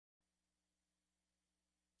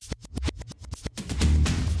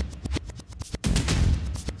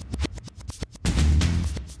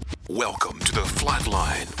Welcome to The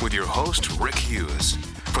Flatline with your host, Rick Hughes.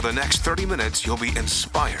 For the next 30 minutes, you'll be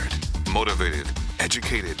inspired, motivated,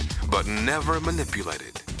 educated, but never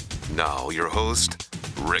manipulated. Now, your host,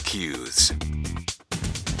 Rick Hughes.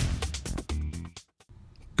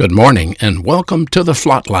 Good morning and welcome to The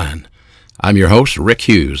Flatline. I'm your host, Rick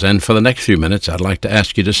Hughes, and for the next few minutes, I'd like to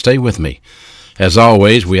ask you to stay with me. As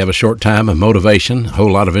always, we have a short time of motivation, a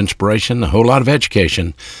whole lot of inspiration, a whole lot of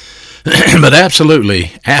education, but absolutely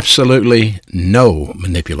no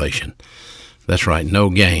manipulation. That's right, no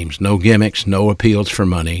games, no gimmicks, no appeals for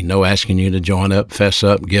money, no asking you to join up, fess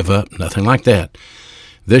up, give up, nothing like that.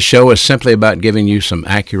 This show is simply about giving you some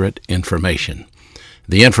accurate information.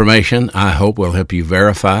 The information, I hope, will help you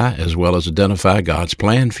verify as well as identify God's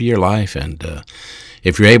plan for your life, and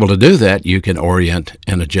if you're able to do that, you can orient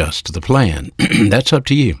and adjust the plan. That's up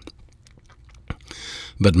to you.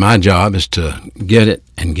 But my job is to get it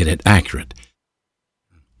and get it accurate.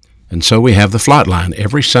 And so we have The Flatline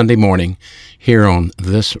every Sunday morning here on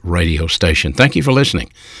this radio station. Thank you for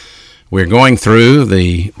listening. We're going through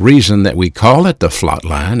the reason that we call it the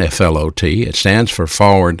Flatline, F-L-O-T. It stands for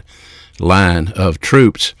Forward Line of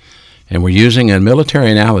Troops. And we're using a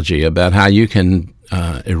military analogy about how you can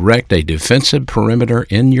erect a defensive perimeter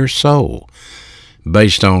in your soul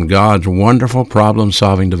based on God's wonderful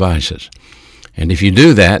problem-solving devices. And if you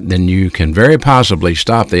do that, then you can very possibly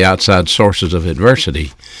stop the outside sources of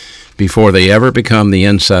adversity before they ever become the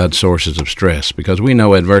inside sources of stress, because we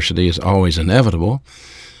know adversity is always inevitable,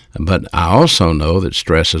 but I also know that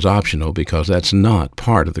stress is optional because that's not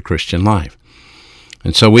part of the Christian life.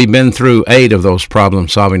 And so we've been through 8 of those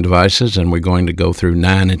problem-solving devices, and we're going to go through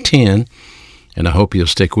 9 and 10, and I hope you'll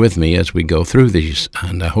stick with me as we go through these,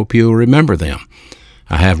 and I hope you'll remember them.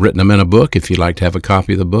 I have written them in a book. If you'd like to have a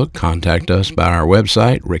copy of the book, contact us by our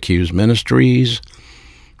website,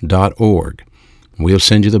 rickhughesministries.org. We'll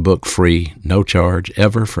send you the book free, no charge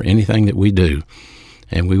ever for anything that we do,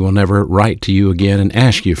 and we will never write to you again and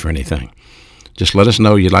ask you for anything. Just let us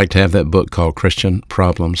know you'd like to have that book called Christian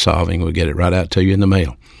Problem Solving. We'll get it right out to you in the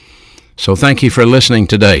mail. So thank you for listening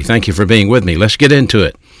today. Thank you for being with me. Let's get into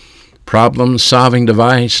it. Problem-solving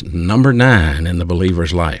device number 9 in the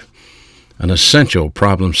believer's life. An essential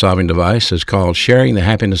problem-solving device is called sharing the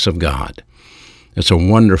happiness of God. It's a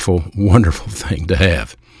wonderful, wonderful thing to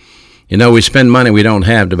have. You know, we spend money we don't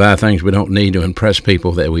have to buy things we don't need to impress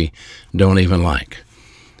people that we don't even like.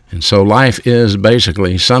 And so life is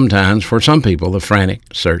basically sometimes, for some people, a frantic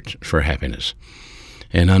search for happiness.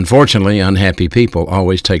 And unfortunately, unhappy people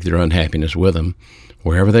always take their unhappiness with them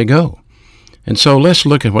wherever they go. And so let's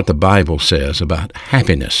look at what the Bible says about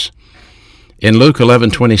happiness. In Luke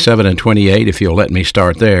 11:27 and 28, if you'll let me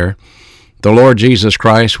start there, the Lord Jesus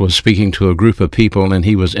Christ was speaking to a group of people, and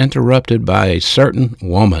he was interrupted by a certain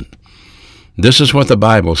woman. This is what the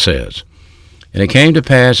Bible says. And it came to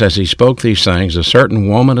pass, as he spoke these things, a certain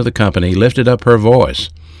woman of the company lifted up her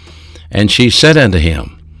voice, and she said unto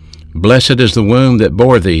him, Blessed is the womb that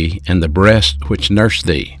bore thee, and the breast which nursed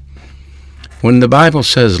thee. When the Bible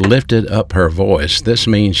says lifted up her voice, this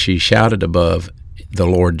means she shouted above the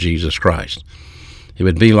Lord Jesus Christ. It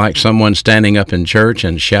would be like someone standing up in church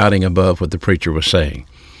and shouting above what the preacher was saying.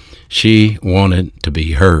 She wanted to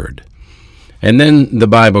be heard. And then the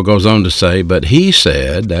Bible goes on to say, But he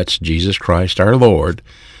said, that's Jesus Christ our Lord,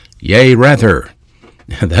 Yea, rather.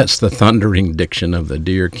 That's the thundering diction of the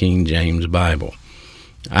dear King James Bible.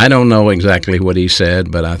 I don't know exactly what he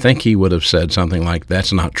said, but I think he would have said something like,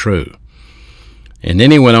 That's not true. And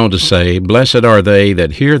then he went on to say, Blessed are they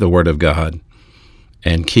that hear the word of God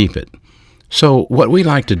and keep it. So what we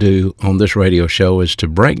like to do on this radio show is to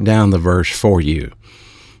break down the verse for you,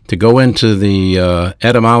 to go into the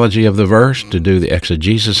etymology of the verse, to do the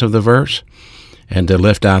exegesis of the verse, and to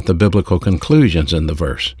lift out the biblical conclusions in the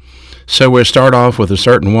verse. So we'll start off with a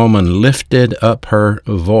certain woman lifted up her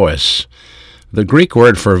voice. The Greek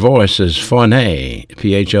word for voice is phone,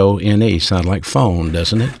 P-H-O-N-E. Sounds like phone,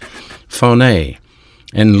 doesn't it? Phone.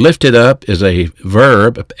 And lifted up is a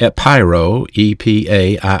verb, epiro,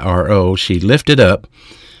 E-P-A-I-R-O. She lifted up.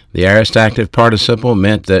 The aorist active participle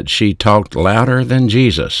meant that she talked louder than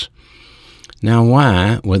Jesus. Now,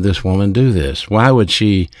 why would this woman do this? Why would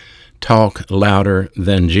she talk louder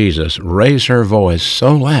than Jesus, raise her voice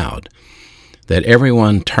so loud that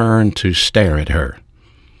everyone turned to stare at her?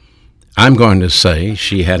 I'm going to say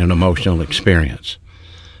she had an emotional experience.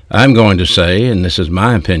 I'm going to say, and this is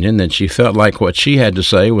my opinion, that she felt like what she had to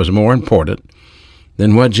say was more important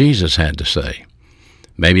than what Jesus had to say.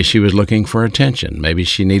 Maybe she was looking for attention. Maybe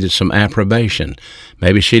she needed some approbation.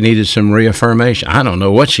 Maybe she needed some reaffirmation. I don't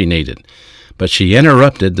know what she needed. But she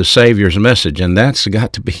interrupted the Savior's message, and that's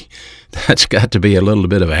got to be a little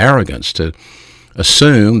bit of arrogance to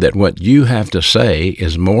assume that what you have to say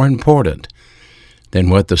is more important than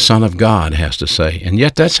what the Son of God has to say. And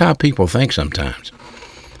yet that's how people think sometimes.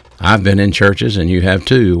 I've been in churches, and you have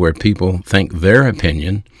too, where people think their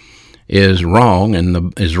opinion is wrong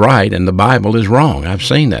and is right, and the Bible is wrong. I've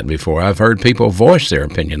seen that before. I've heard people voice their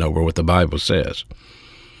opinion over what the Bible says.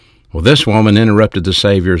 Well, this woman interrupted the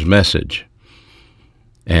Savior's message.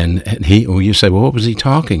 And you say, well, what was he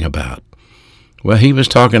talking about? Well, he was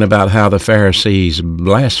talking about how the Pharisees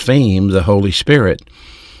blasphemed the Holy Spirit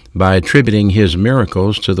by attributing his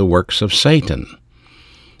miracles to the works of Satan.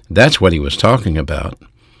 That's what he was talking about.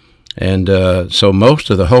 And so most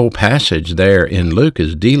of the whole passage there in Luke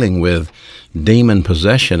is dealing with demon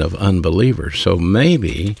possession of unbelievers. So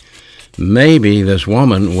maybe this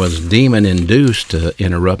woman was demon-induced to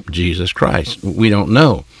interrupt Jesus Christ. We don't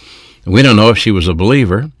know. We don't know if she was a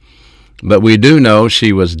believer, but we do know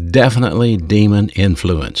she was definitely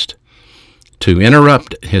demon-influenced to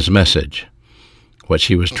interrupt his message. What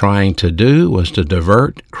she was trying to do was to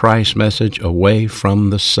divert Christ's message away from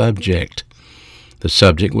the subject. The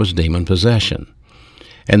subject was demon possession.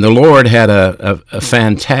 And the Lord had a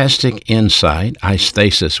fantastic insight,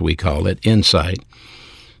 eistasis we call it, insight,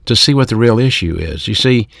 to see what the real issue is. You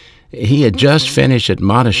see, he had just finished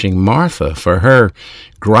admonishing Martha for her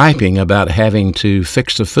griping about having to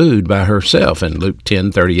fix the food by herself in Luke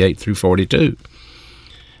 10:38 through 42.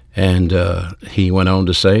 And he went on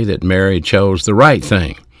to say that Mary chose the right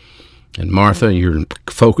thing. And Martha, you're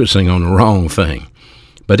focusing on the wrong thing.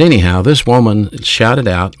 But anyhow, this woman shouted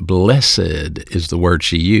out, blessed is the word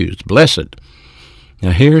she used, blessed.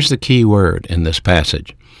 Now here's the key word in this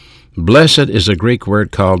passage. Blessed is a Greek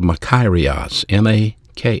word called makarios, M-A-K-A-R-I-O-S,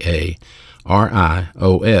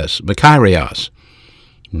 makarios.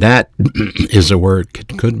 That is a word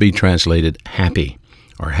could be translated happy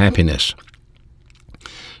or happiness.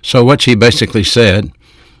 So what she basically said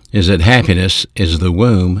is that happiness is the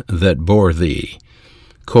womb that bore thee.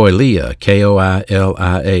 Koilia,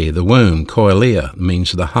 K-O-I-L-I-A, the womb, koilia,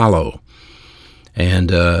 means the hollow.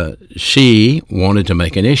 And she wanted to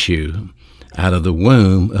make an issue out of the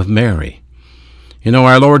womb of Mary. You know,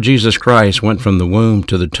 our Lord Jesus Christ went from the womb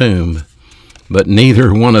to the tomb, but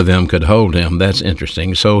neither one of them could hold him. That's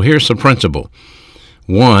interesting. So here's the principle.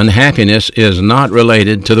 One, happiness is not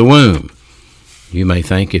related to the womb. You may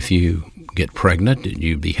think if you get pregnant,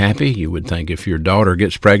 you'd be happy. You would think if your daughter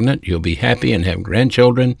gets pregnant, you'll be happy and have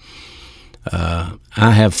grandchildren. I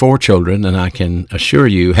have 4 children, and I can assure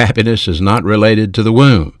you happiness is not related to the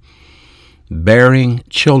womb. Bearing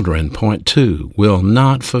children, point 2, will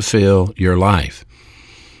not fulfill your life.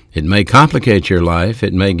 It may complicate your life.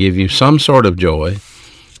 It may give you some sort of joy,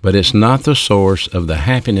 but it's not the source of the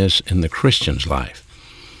happiness in the Christian's life.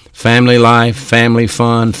 Family life, family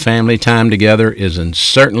fun, family time together is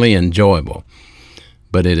certainly enjoyable,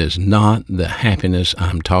 but it is not the happiness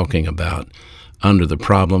I'm talking about under the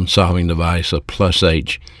problem-solving device of plus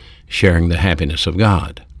H, sharing the happiness of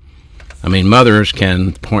God. I mean, mothers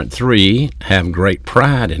can, point 3, have great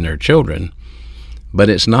pride in their children, but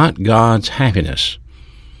it's not God's happiness.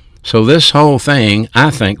 So this whole thing,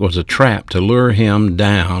 I think, was a trap to lure him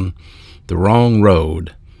down the wrong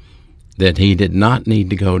road that he did not need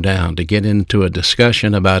to go down, to get into a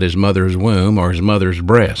discussion about his mother's womb or his mother's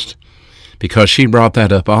breast, because she brought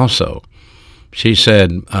that up also. She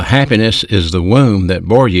said, happiness is the womb that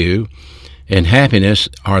bore you, and happiness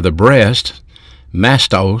are the breast,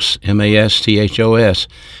 mastos, M-A-S-T-H-O-S,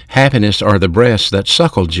 happiness are the breasts that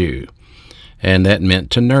suckled you, and that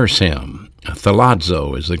meant to nurse him.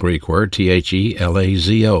 Thaladzo is the Greek word,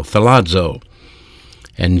 T-H-E-L-A-Z-O, thaladzo.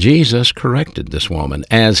 And Jesus corrected this woman,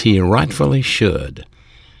 as he rightfully should.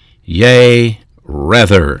 Yea,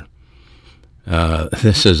 rather.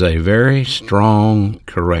 This is a very strong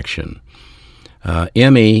correction.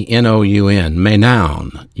 M-E-N-O-U-N,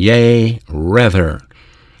 menaun, yea, rather,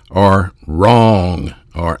 or wrong,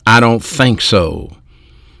 or I don't think so.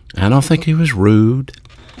 I don't think he was rude.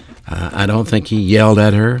 I don't think he yelled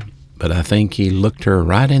at her, but I think he looked her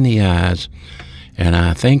right in the eyes, and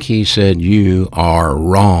I think he said, you are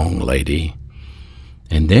wrong, lady.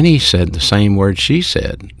 And then he said the same word she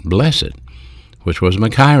said, blessed, which was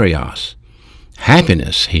makarios.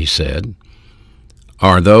 Happiness, he said,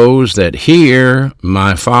 are those that hear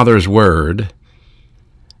my Father's word,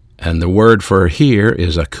 and the word for hear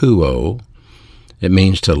is akuo. It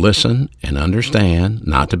means to listen and understand,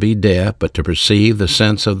 not to be deaf, but to perceive the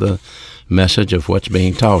sense of the message of what's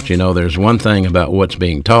being taught. You know, there's one thing about what's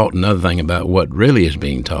being taught, another thing about what really is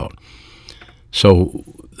being taught. So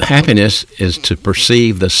happiness is to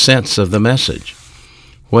perceive the sense of the message.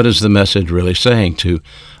 What is the message really saying? To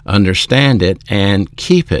understand it and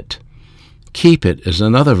keep it. Keep it is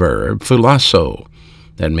another verb, phulasso.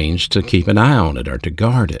 That means to keep an eye on it or to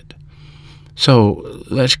guard it. So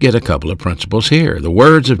let's get a couple of principles here. The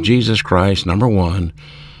words of Jesus Christ, number one,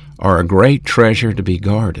 are a great treasure to be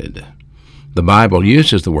guarded. The Bible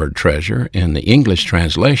uses the word treasure, and the English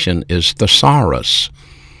translation is thesaurus.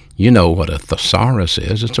 You know what a thesaurus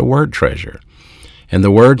is. It's a word treasure. And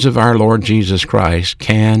the words of our Lord Jesus Christ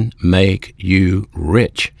can make you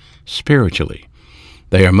rich spiritually.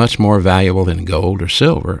 They are much more valuable than gold or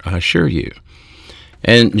silver, I assure you.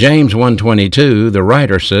 And James 1:22, the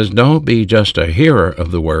writer says, don't be just a hearer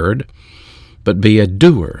of the word, but be a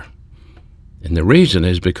doer. And the reason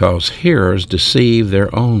is because hearers deceive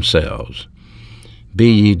their own selves.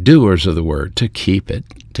 Be ye doers of the word, to keep it.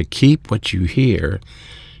 To keep what you hear,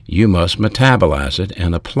 you must metabolize it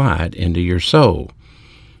and apply it into your soul.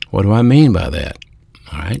 What do I mean by that?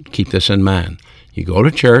 All right, keep this in mind. You go to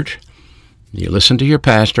church, you listen to your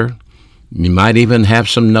pastor, you might even have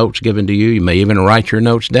some notes given to you. You may even write your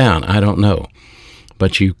notes down. I don't know.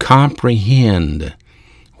 But you comprehend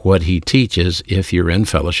what he teaches if you're in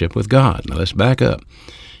fellowship with God. Now let's back up.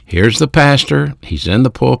 Here's the pastor. He's in the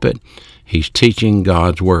pulpit. He's teaching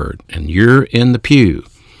God's word. And you're in the pew.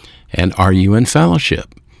 And are you in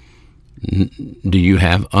fellowship? Do you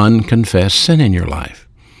have unconfessed sin in your life?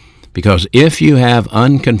 Because if you have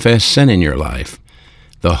unconfessed sin in your life,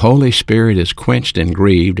 the Holy Spirit is quenched and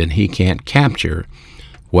grieved, and he can't capture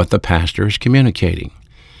what the pastor is communicating.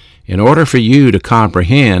 In order for you to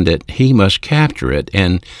comprehend it, he must capture it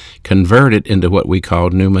and convert it into what we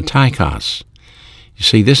call pneumatikos. You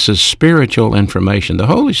see, this is spiritual information. The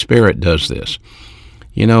Holy Spirit does this.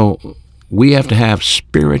 You know, we have to have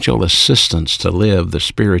spiritual assistance to live the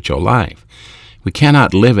spiritual life. We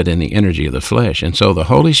cannot live it in the energy of the flesh. And so the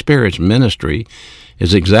Holy Spirit's ministry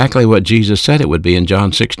is exactly what Jesus said it would be in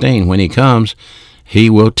John 16. When he comes, he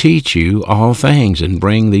will teach you all things and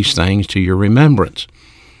bring these things to your remembrance.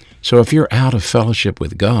 So if you're out of fellowship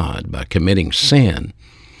with God by committing sin,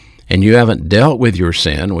 and you haven't dealt with your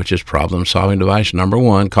sin, which is problem-solving device number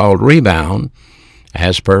one, called rebound,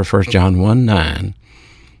 as per 1 John 1:9,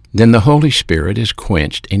 then the Holy Spirit is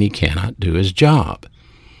quenched and he cannot do his job.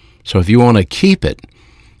 So if you want to keep it,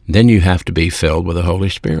 then you have to be filled with the Holy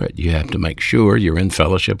Spirit. You have to make sure you're in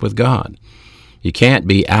fellowship with God. You can't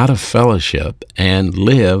be out of fellowship and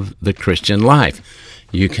live the Christian life.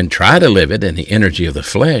 You can try to live it in the energy of the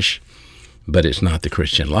flesh, but it's not the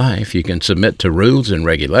Christian life. You can submit to rules and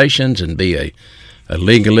regulations and be a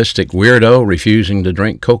legalistic weirdo refusing to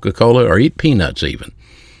drink Coca-Cola or eat peanuts even.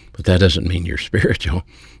 But that doesn't mean you're spiritual.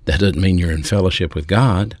 That doesn't mean you're in fellowship with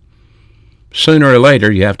God. Sooner or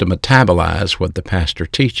later, you have to metabolize what the pastor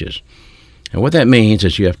teaches. And what that means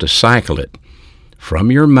is you have to cycle it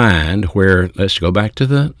from your mind where, let's go back to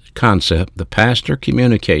the concept, the pastor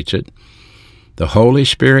communicates it, the Holy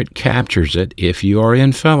Spirit captures it if you are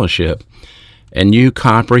in fellowship, and you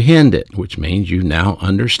comprehend it, which means you now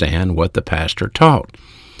understand what the pastor taught.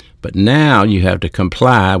 But now you have to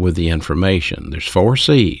comply with the information. There's 4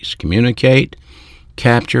 C's: communicate,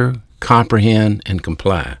 capture, comprehend, and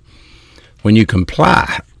comply. When you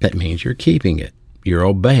comply, that means you're keeping it. You're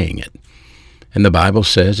obeying it. And the Bible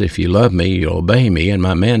says, if you love me, you'll obey me, and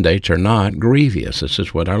my mandates are not grievous. This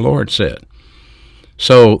is what our Lord said.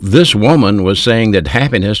 So this woman was saying that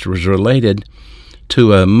happiness was related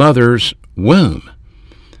to a mother's womb.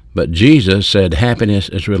 But Jesus said happiness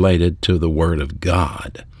is related to the Word of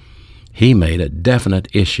God. He made a definite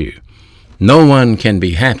issue. No one can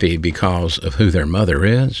be happy because of who their mother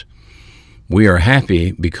is. We are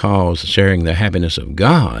happy because sharing the happiness of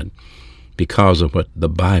God, because of what the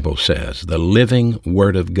Bible says. The living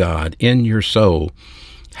Word of God in your soul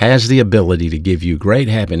has the ability to give you great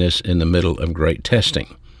happiness in the middle of great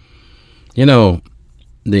testing. You know,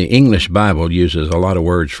 the English Bible uses a lot of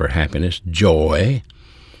words for happiness: joy,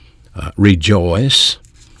 rejoice,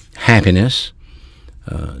 happiness.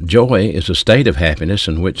 Joy is a state of happiness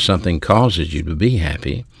in which something causes you to be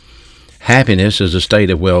happy. Happiness is a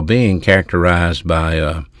state of well-being characterized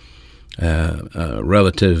by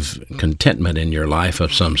relative contentment in your life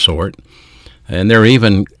of some sort. And there are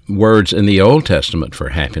even words in the Old Testament for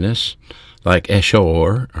happiness, like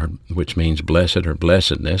Eshor, which means blessed or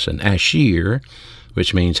blessedness, and Ashir,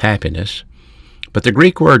 which means happiness. But the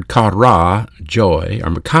Greek word kara, joy,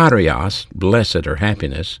 or makarios, blessed or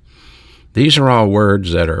happiness, these are all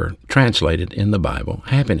words that are translated in the Bible,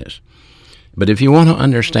 happiness. But if you want to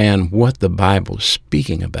understand what the Bible is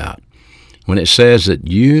speaking about, when it says that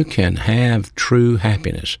you can have true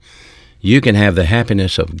happiness, You can have the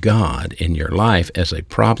happiness of God in your life as a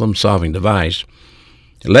problem-solving device.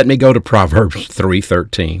 Let me go to Proverbs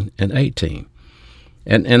 3:13 and 18.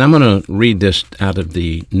 And I'm going to read this out of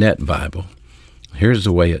the Net Bible. Here's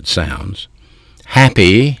the way it sounds.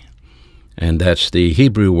 Happy, and that's the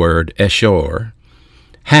Hebrew word eshor,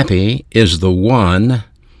 happy is the one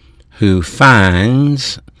who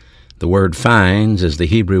finds. The word finds is the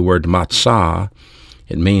Hebrew word matzah.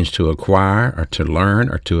 It means to acquire or to learn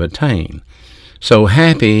or to attain. So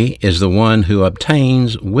happy is the one who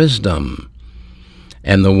obtains wisdom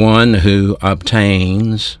and the one who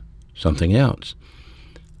obtains something else,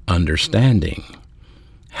 understanding.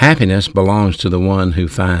 Happiness belongs to the one who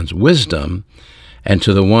finds wisdom and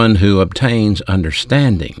to the one who obtains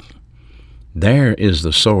understanding. There is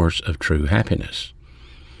the source of true happiness.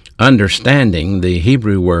 Understanding, the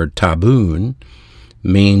Hebrew word tabun,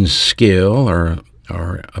 means skill or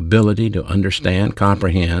ability to understand,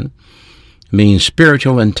 comprehend, means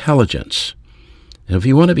spiritual intelligence. And if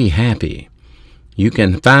you want to be happy, you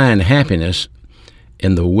can find happiness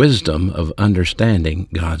in the wisdom of understanding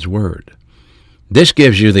God's Word. This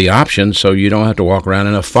gives you the option so you don't have to walk around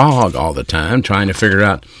in a fog all the time trying to figure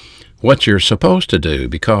out what you're supposed to do,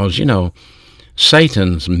 because,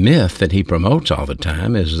 Satan's myth that he promotes all the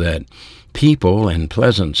time is that people and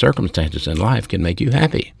pleasant circumstances in life can make you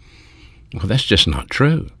happy. Well, that's just not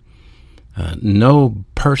true. No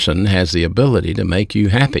person has the ability to make you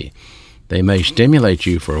happy. They may stimulate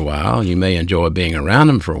you for a while. You may enjoy being around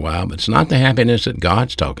them for a while, but it's not the happiness that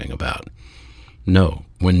God's talking about. No.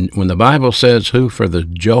 When the Bible says who for the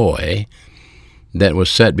joy that was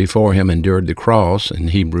set before him endured the cross in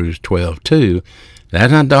Hebrews 12:2,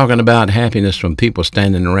 that's not talking about happiness from people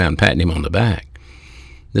standing around patting him on the back.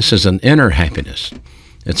 This is an inner happiness.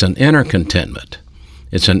 It's an inner contentment.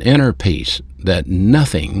 It's an inner peace that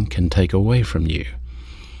nothing can take away from you.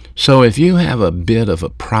 So if you have a bit of a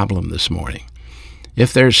problem this morning,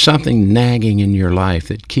 if there's something nagging in your life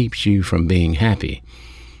that keeps you from being happy,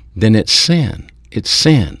 then it's sin. It's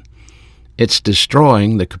sin. It's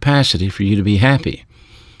destroying the capacity for you to be happy.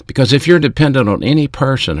 Because if you're dependent on any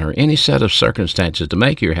person or any set of circumstances to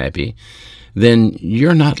make you happy, then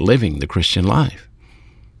you're not living the Christian life.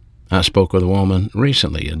 I spoke with a woman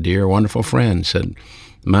recently, a dear, wonderful friend, said,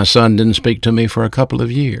 my son didn't speak to me for a couple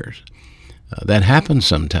of years. That happens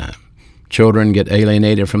sometime. Children get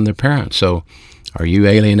alienated from their parents. So are you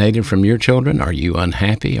alienated from your children? Are you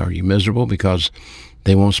unhappy? Are you miserable because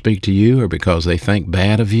they won't speak to you or because they think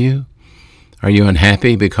bad of you? Are you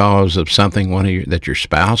unhappy because of something that your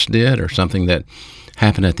spouse did or something that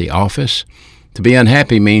happened at the office? To be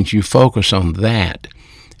unhappy means you focus on that,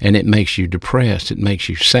 and it makes you depressed. It makes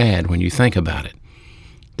you sad when you think about it.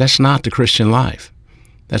 That's not the Christian life.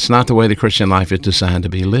 That's not the way the Christian life is designed to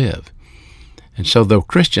be lived. And so the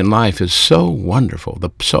Christian life is so wonderful,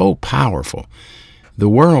 so powerful. The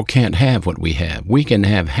world can't have what we have. We can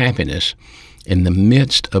have happiness in the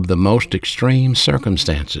midst of the most extreme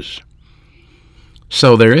circumstances.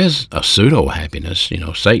 So there is a pseudo-happiness.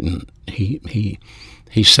 Satan, he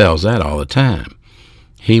sells that all the time.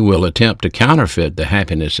 He will attempt to counterfeit the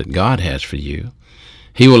happiness that God has for you.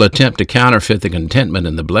 He will attempt to counterfeit the contentment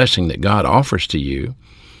and the blessing that God offers to you,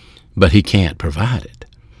 but he can't provide it.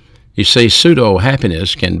 You see,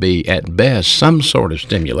 pseudo-happiness can be, at best, some sort of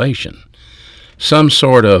stimulation, some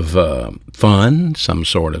sort of fun, some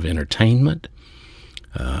sort of entertainment,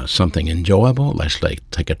 something enjoyable. Let's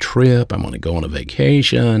take a trip. I'm going to go on a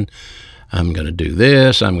vacation. I'm going to do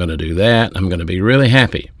this. I'm going to do that. I'm going to be really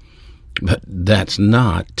happy. But that's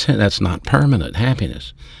not permanent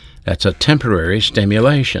happiness. That's a temporary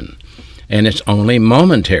stimulation. And it's only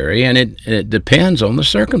momentary, and it depends on the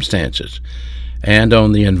circumstances and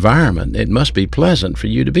on the environment. It must be pleasant for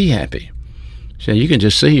you to be happy. So you can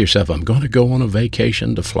just see yourself, I'm going to go on a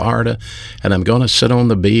vacation to Florida, and I'm going to sit on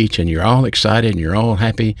the beach, and you're all excited, and you're all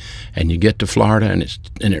happy, and you get to Florida,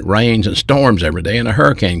 and it rains and storms every day, and a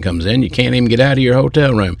hurricane comes in. You can't even get out of your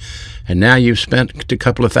hotel room. And now you've spent a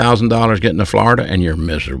couple of $1,000s getting to Florida, and you're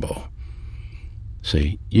miserable.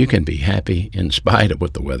 See, you can be happy in spite of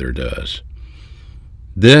what the weather does.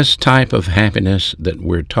 This type of happiness that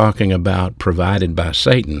we're talking about provided by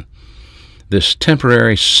Satan, this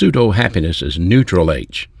temporary pseudo-happiness, is neutral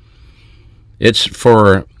H. It's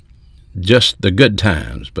for just the good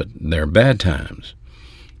times, but they're bad times.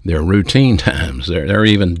 They're routine times. They're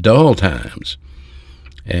even dull times.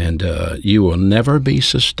 And you will never be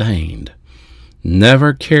sustained,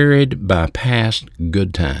 never carried by past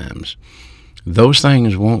good times. Those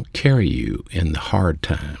things won't carry you in the hard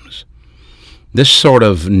times. This sort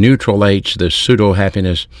of neutral H, this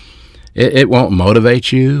pseudo-happiness, it won't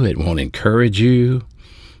motivate you. It won't encourage you.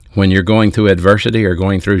 when you're going through adversity or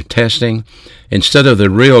going through testing, instead of the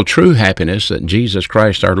real true happiness that Jesus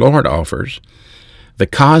Christ our Lord offers, the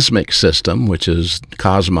cosmic system, which is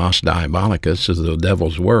Cosmos Diabolicus, is the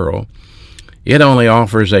devil's world, it only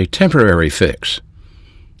offers a temporary fix,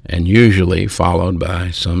 and usually followed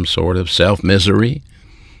by some sort of self-misery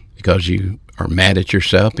because you are mad at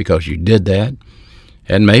yourself because you did that,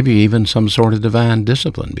 and maybe even some sort of divine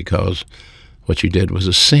discipline because what you did was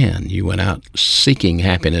a sin. You went out seeking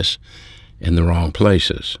happiness in the wrong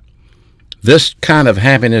places. This kind of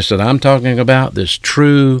happiness that I'm talking about, this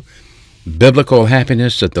true biblical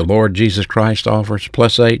happiness that the Lord Jesus Christ offers,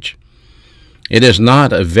 plus H, it is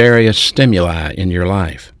not a various stimuli in your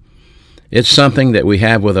life. It's something that we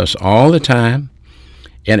have with us all the time,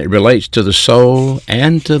 and it relates to the soul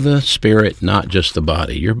and to the spirit, not just the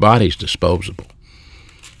body. Your body's disposable.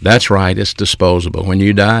 That's right, it's disposable. When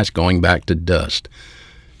you die, it's going back to dust.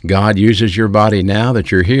 God uses your body now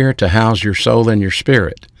that you're here to house your soul and your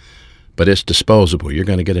spirit, but it's disposable. You're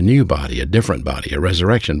going to get a new body, a different body, a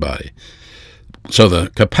resurrection body. So the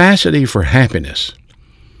capacity for happiness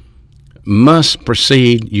must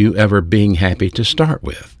precede you ever being happy to start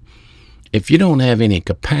with. If you don't have any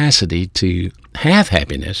capacity to have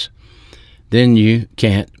happiness, then you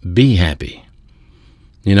can't be happy.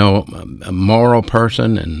 You know, a moral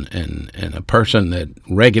person and a person that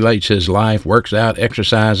regulates his life, works out,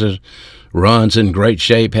 exercises, runs in great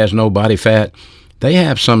shape, has no body fat, they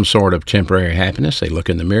have some sort of temporary happiness. They look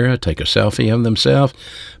in the mirror, take a selfie of themselves,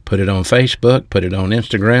 put it on Facebook, put it on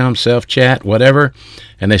Instagram, self-chat, whatever,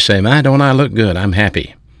 and they say, "Man, don't I look good? I'm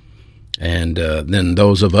happy." And then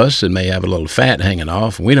those of us that may have a little fat hanging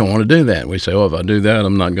off, we don't want to do that. We say, "Oh, if I do that,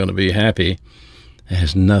 I'm not going to be happy." It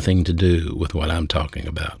has nothing to do with what I'm talking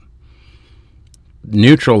about.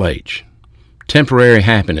 Neutral H, temporary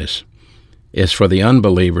happiness, is for the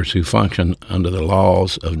unbelievers who function under the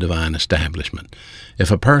laws of divine establishment. If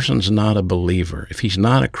a person's not a believer, if he's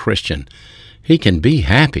not a Christian, he can be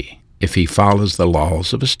happy if he follows the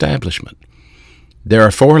laws of establishment. There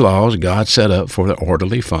are 4 laws God set up for the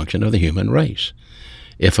orderly function of the human race.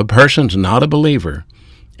 If a person's not a believer,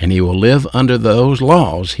 and he will live under those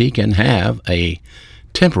laws, he can have a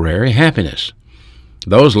temporary happiness.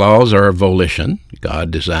 Those laws are volition. God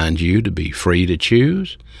designed you to be free to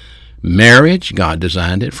choose. Marriage, God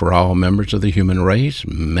designed it for all members of the human race,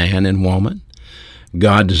 man and woman.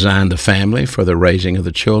 God designed the family for the raising of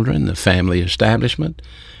the children, the family establishment.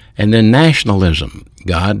 And then nationalism.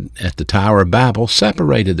 God, at the Tower of Babel,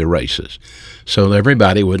 separated the races so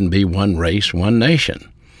everybody wouldn't be one race, one nation.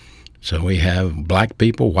 So we have black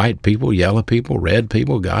people, white people, yellow people, red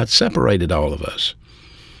people. God separated all of us.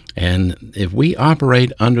 And if we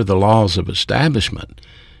operate under the laws of establishment,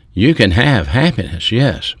 you can have happiness,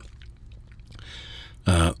 yes.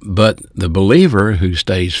 But the believer who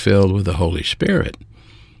stays filled with the Holy Spirit,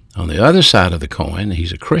 on the other side of the coin,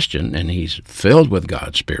 he's a Christian and he's filled with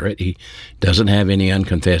God's Spirit, he doesn't have any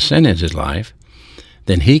unconfessed sin in his life,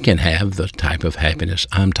 then he can have the type of happiness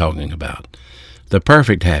I'm talking about. The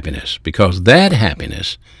perfect happiness, because that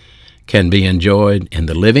happiness can be enjoyed in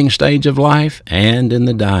the living stage of life and in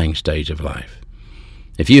the dying stage of life.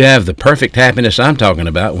 If you have the perfect happiness I'm talking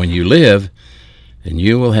about when you live, then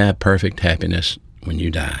you will have perfect happiness when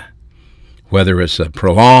you die. Whether it's a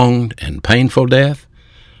prolonged and painful death,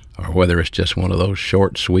 or whether it's just one of those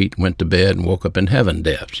short, sweet, went to bed and woke up in heaven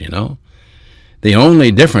deaths, you know. The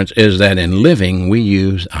only difference is that in living we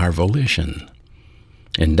use our volition.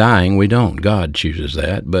 In dying, we don't. God chooses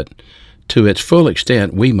that, but to its full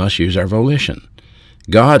extent, we must use our volition.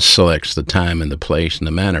 God selects the time and the place and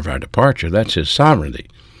the manner of our departure. That's His sovereignty.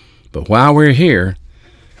 But while we're here,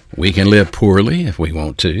 we can live poorly if we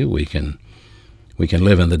want to. We can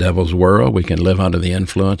live in the devil's world. We can live under the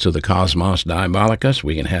influence of the Cosmos Diabolicus.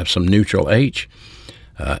 We can have some neutral H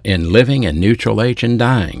in living and neutral H in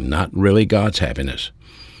dying, not really God's happiness.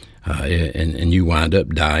 And you wind up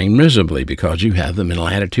dying miserably because you have the mental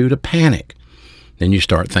attitude of panic. Then you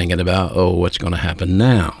start thinking about, what's going to happen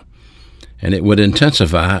now? And it would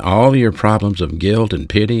intensify all your problems of guilt and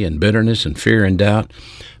pity and bitterness and fear and doubt.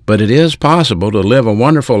 But it is possible to live a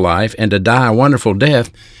wonderful life and to die a wonderful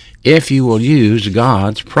death if you will use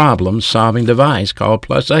God's problem-solving device called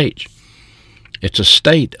plus H. It's a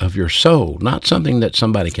state of your soul, not something that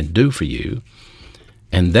somebody can do for you.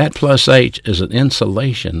 And that plus H is an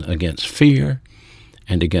insulation against fear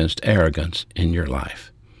and against arrogance in your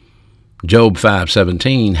life. Job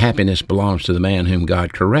 5:17, happiness belongs to the man whom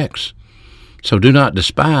God corrects. So do not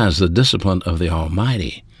despise the discipline of the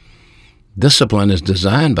Almighty. Discipline is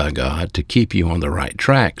designed by God to keep you on the right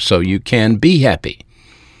track so you can be happy,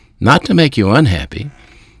 not to make you unhappy,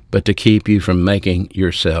 but to keep you from making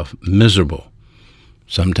yourself miserable.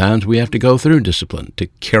 Sometimes we have to go through discipline to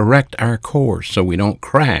correct our course so we don't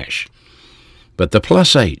crash. But the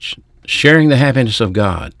plus H, sharing the happiness of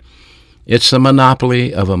God, it's the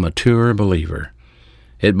monopoly of a mature believer.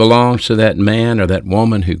 It belongs to that man or that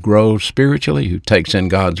woman who grows spiritually, who takes in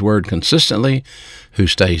God's Word consistently, who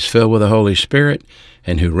stays filled with the Holy Spirit,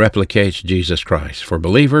 and who replicates Jesus Christ. For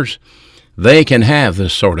believers, they can have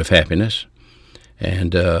this sort of happiness,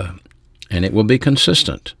 and it will be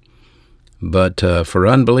consistent. But for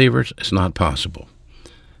unbelievers, it's not possible.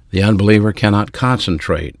 The unbeliever cannot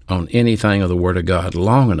concentrate on anything of the Word of God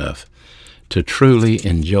long enough to truly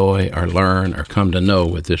enjoy or learn or come to know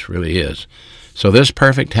what this really is. So this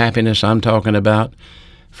perfect happiness I'm talking about,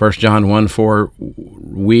 1 John 1:4,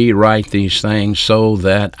 we write these things so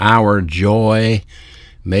that our joy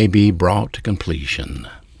may be brought to completion.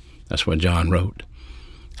 That's what John wrote.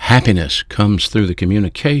 Happiness comes through the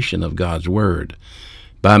communication of God's Word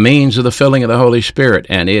by means of the filling of the Holy Spirit,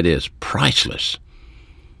 and it is priceless.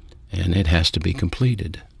 And it has to be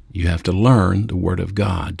completed. You have to learn the Word of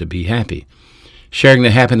God to be happy. Sharing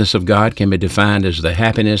the happiness of God can be defined as the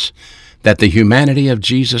happiness that the humanity of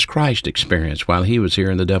Jesus Christ experienced while he was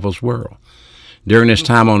here in the devil's world. During his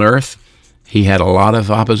time on earth, he had a lot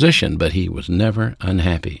of opposition, but he was never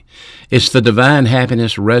unhappy. It's the divine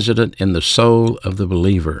happiness resident in the soul of the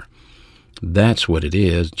believer. That's what it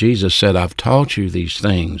is. Jesus said, I've taught you these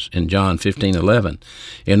things in John 15:11,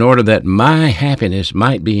 in order that my happiness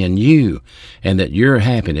might be in you and that your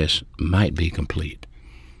happiness might be complete.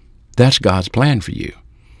 That's God's plan for you,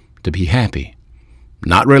 to be happy.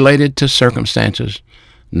 Not related to circumstances,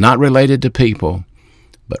 not related to people,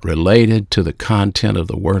 but related to the content of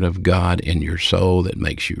the Word of God in your soul that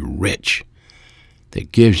makes you rich,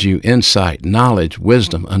 that gives you insight, knowledge,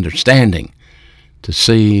 wisdom, understanding to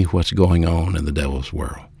see what's going on in the devil's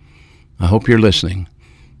world. I hope you're listening.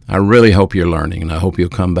 I really hope you're learning, and I hope you'll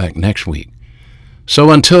come back next week. So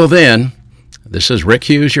until then, this is Rick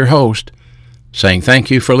Hughes, your host, saying thank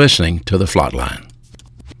you for listening to The Flatline.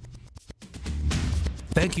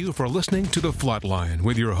 Thank you for listening to The Flatline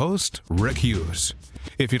with your host, Rick Hughes.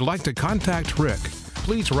 If you'd like to contact Rick,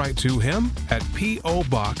 please write to him at P.O.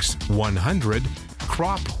 Box 100,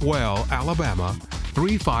 Cropwell, Alabama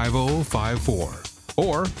 35054,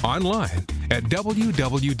 or online at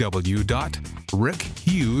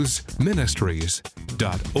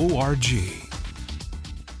www.rickhughesministries.org.